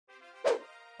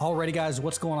Alrighty guys,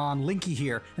 what's going on? Linky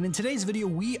here, and in today's video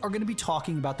we are going to be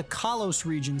talking about the Kalos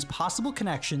region's possible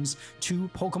connections to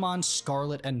Pokemon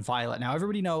Scarlet and Violet. Now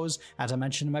everybody knows, as I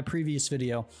mentioned in my previous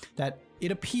video, that it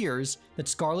appears that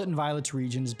Scarlet and Violet's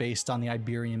region is based on the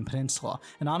Iberian Peninsula,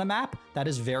 and on a map that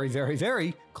is very, very,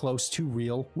 very close to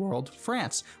real-world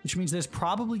France, which means there's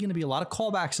probably going to be a lot of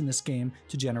callbacks in this game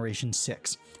to Generation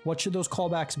 6. What should those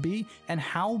callbacks be, and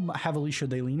how heavily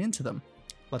should they lean into them?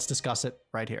 Let's discuss it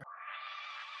right here.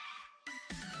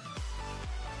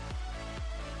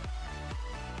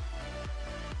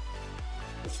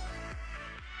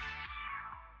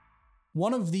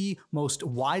 One of the most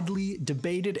widely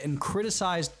debated and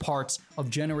criticized parts of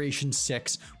Generation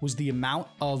 6 was the amount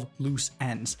of loose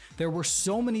ends. There were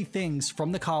so many things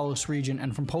from the Kalos region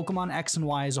and from Pokemon X and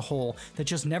Y as a whole that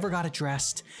just never got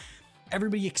addressed.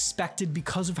 Everybody expected,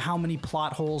 because of how many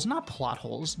plot holes, not plot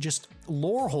holes, just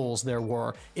lore holes there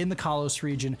were in the Kalos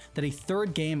region, that a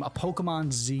third game, a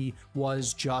Pokemon Z,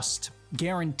 was just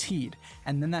guaranteed.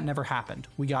 And then that never happened.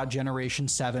 We got Generation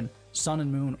 7, Sun and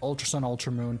Moon, Ultra Sun,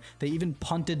 Ultra Moon. They even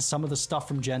punted some of the stuff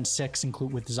from Gen 6,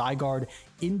 include with Zygarde,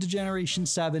 into Generation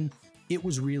 7. It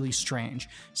was really strange.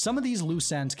 Some of these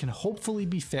loose ends can hopefully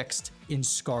be fixed in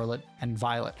Scarlet and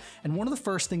Violet. And one of the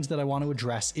first things that I want to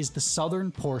address is the southern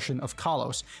portion of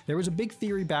Kalos. There was a big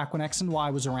theory back when X and Y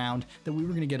was around that we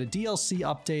were going to get a DLC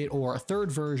update or a third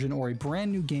version or a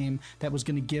brand new game that was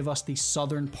going to give us the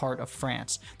southern part of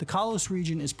France. The Kalos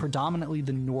region is predominantly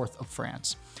the north of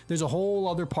France. There's a whole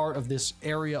other part of this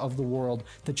area of the world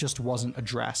that just wasn't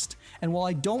addressed. And while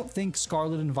I don't think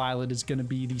Scarlet and Violet is going to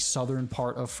be the southern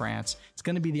part of France, it's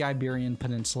going to be the Iberian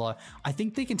Peninsula, I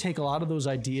think they can take a lot of those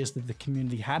ideas that the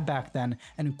community had back then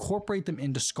and incorporate them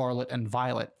into Scarlet and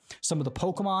Violet. Some of the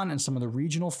Pokemon and some of the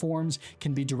regional forms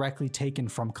can be directly taken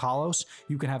from Kalos.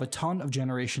 You can have a ton of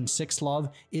Generation 6 love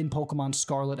in Pokemon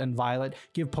Scarlet and Violet.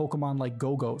 Give Pokemon like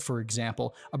Go-Goat, for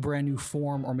example, a brand new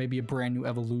form or maybe a brand new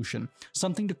evolution.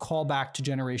 Something to call back to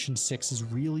Generation 6's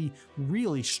really,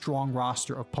 really strong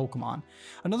roster of Pokemon.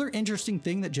 Another interesting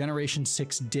thing that Generation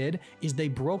 6 did is they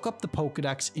broke up the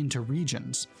Pokedex into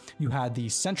regions. You had the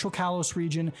Central Kalos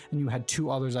region, and you had two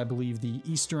others, I believe, the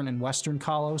Eastern and Western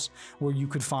Kalos, where you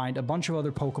could find a bunch of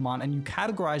other Pokemon and you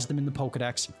categorize them in the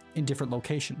Pokedex in different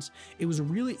locations. It was a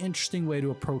really interesting way to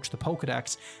approach the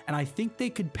Pokedex, and I think they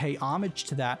could pay homage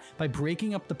to that by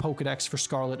breaking up the Pokedex for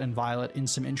Scarlet and Violet in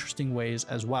some interesting ways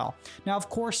as well. Now, of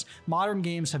course, modern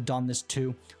games have done this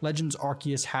too. Legends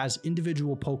Arceus has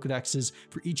individual Pokedexes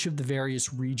for each of the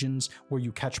various regions where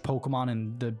you catch Pokemon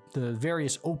and the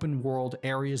various open world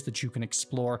areas that you can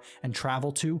explore and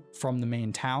travel to from the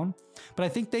main town. But I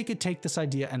think they could take this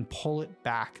idea and pull it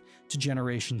back to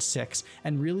Generation 6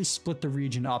 and really split the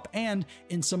region up. And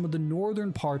in some of the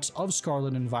northern parts of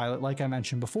Scarlet and Violet, like I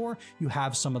mentioned before, you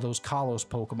have some of those Kalos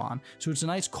Pokemon. So it's a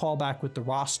nice callback with the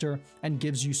roster and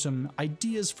gives you some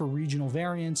ideas for regional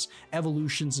variants,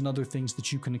 evolutions, and other things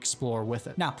that you can explore with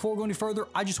it. Now, before we go any further,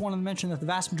 I just wanted to mention that the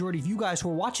vast majority of you guys who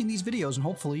are watching these videos and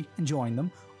hopefully enjoying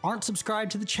them aren't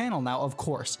subscribed to the channel. Now, of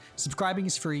course, subscribing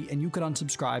is free and you could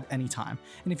unsubscribe anytime.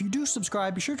 And if you do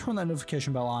subscribe, be sure to turn that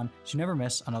notification bell on so you never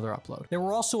miss another upload. There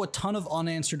were also a ton of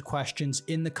unanswered questions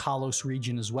in the Kalos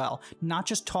region as well, not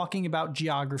just talking about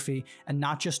geography and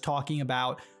not just talking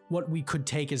about what we could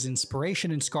take as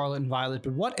inspiration in Scarlet and Violet,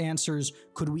 but what answers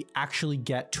could we actually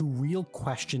get to real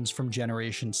questions from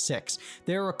Generation 6?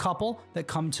 There are a couple that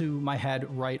come to my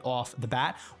head right off the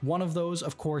bat. One of those,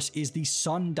 of course, is the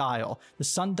sundial. The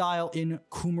sundial in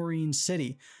Coumarine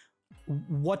City.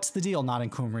 What's the deal? Not in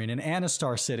Coumarine, in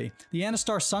Anistar City. The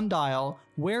Anistar sundial,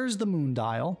 where's the moon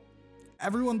dial?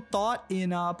 Everyone thought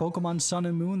in Pokemon Sun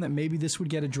and Moon that maybe this would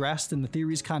get addressed, and the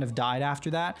theories kind of died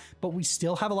after that, but we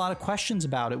still have a lot of questions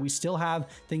about it. We still have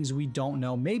things we don't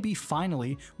know. Maybe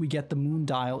finally we get the moon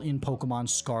dial in Pokemon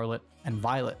Scarlet and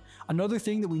Violet. Another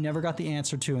thing that we never got the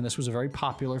answer to, and this was a very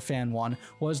popular fan one,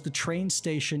 was the train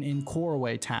station in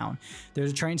Koraway Town. There's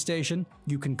a train station.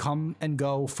 You can come and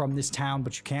go from this town,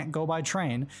 but you can't go by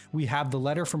train. We have the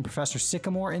letter from Professor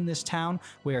Sycamore in this town,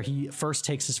 where he first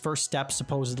takes his first steps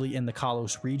supposedly in the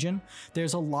Kalos region.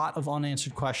 There's a lot of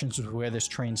unanswered questions with where this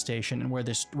train station and where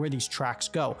these tracks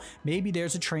go. Maybe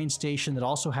there's a train station that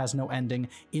also has no ending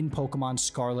in Pokemon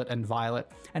Scarlet and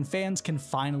Violet, and fans can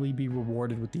finally be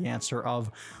rewarded with the answer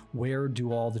of where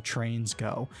do all the trains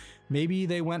go. Maybe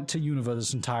they went to Unova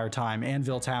this entire time.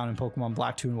 Anvil Town in Pokemon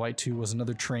Black 2 and White 2 was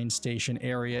another train station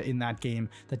area in that game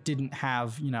that didn't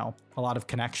have, you know, a lot of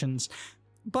connections.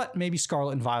 but maybe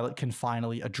Scarlet and Violet can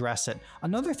finally address it.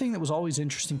 Another thing that was always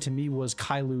interesting to me was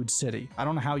Kailud City. I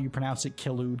don't know how you pronounce it,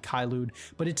 Kailud,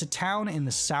 but it's a town in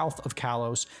the south of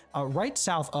Kalos, right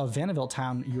south of Vanderbilt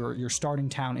Town, your starting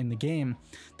town in the game,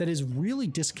 that is really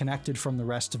disconnected from the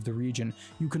rest of the region.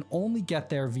 You can only get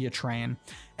there via train,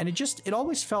 and it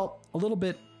always felt a little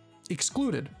bit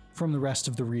excluded from the rest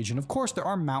of the region. Of course, there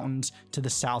are mountains to the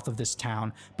south of this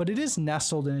town, but it is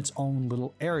nestled in its own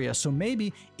little area. So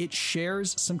maybe it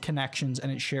shares some connections and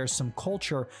it shares some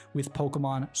culture with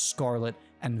Pokemon Scarlet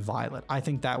and Violet. I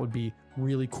think that would be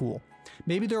really cool.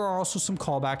 Maybe there are also some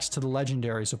callbacks to the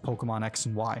legendaries of Pokemon X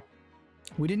and Y.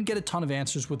 We didn't get a ton of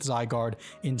answers with Zygarde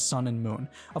in Sun and Moon.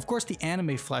 Of course, the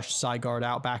anime fleshed Zygarde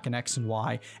out back in X and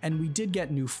Y, and we did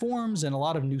get new forms and a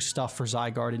lot of new stuff for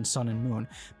Zygarde in Sun and Moon.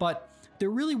 But there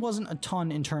really wasn't a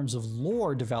ton in terms of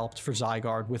lore developed for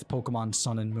Zygarde with Pokemon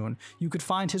Sun and Moon. You could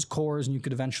find his cores and you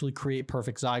could eventually create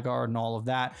Perfect Zygarde and all of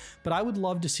that, but I would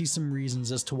love to see some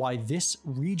reasons as to why this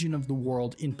region of the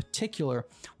world in particular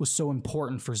was so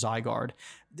important for Zygarde.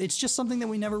 It's just something that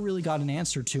we never really got an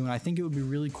answer to, and I think it would be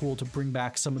really cool to bring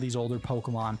back some of these older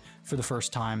Pokemon for the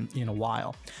first time in a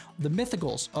while. The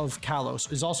Mythicals of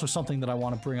Kalos is also something that I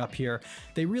want to bring up here.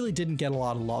 They really didn't get a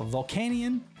lot of love.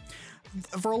 Volcanion,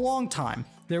 for a long time,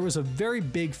 there was a very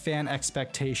big fan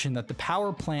expectation that the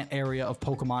power plant area of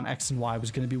Pokemon X and Y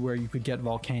was going to be where you could get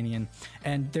Volcanion,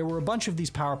 and there were a bunch of these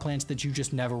power plants that you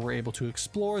just never were able to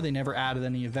explore. They never added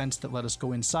any events that let us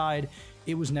go inside.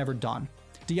 It was never done.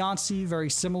 Deontay, very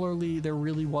similarly, there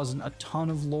really wasn't a ton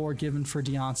of lore given for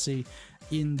Deontay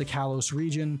in the Kalos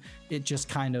region. It just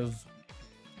kind of,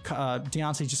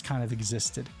 Deontay just kind of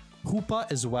existed.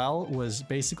 Hoopa as well was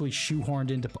basically shoehorned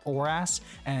into Oras,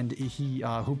 and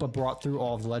Hoopa brought through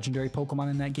all of the legendary Pokemon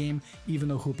in that game. Even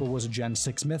though Hoopa was a Gen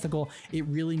 6 mythical, it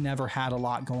really never had a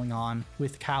lot going on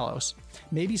with Kalos.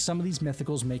 Maybe some of these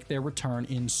mythicals make their return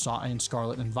in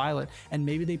Scarlet and Violet, and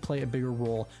maybe they play a bigger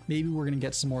role. Maybe we're going to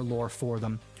get some more lore for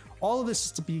them. All of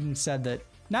this is being said that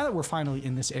now that we're finally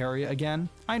in this area again,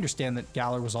 I understand that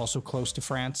Galar was also close to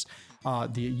France.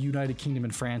 The United Kingdom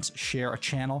and France share a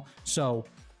channel, so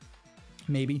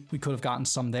maybe we could have gotten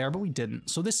some there, but we didn't.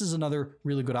 So this is another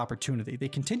really good opportunity. They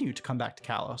continue to come back to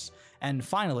Kalos. And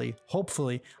finally,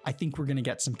 hopefully, I think we're going to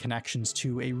get some connections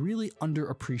to a really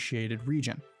underappreciated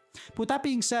region. But with that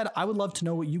being said, I would love to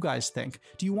know what you guys think.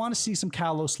 Do you want to see some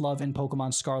Kalos love in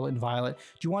Pokemon Scarlet and Violet?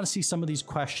 Do you want to see some of these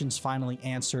questions finally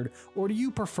answered? Or do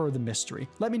you prefer the mystery?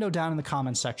 Let me know down in the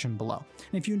comment section below.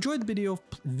 And if you enjoyed the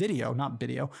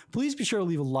video, please be sure to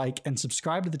leave a like and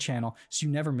subscribe to the channel so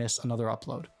you never miss another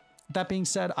upload. With that being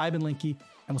said, I've been Linky,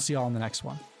 and we'll see you all in the next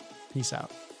one. Peace out.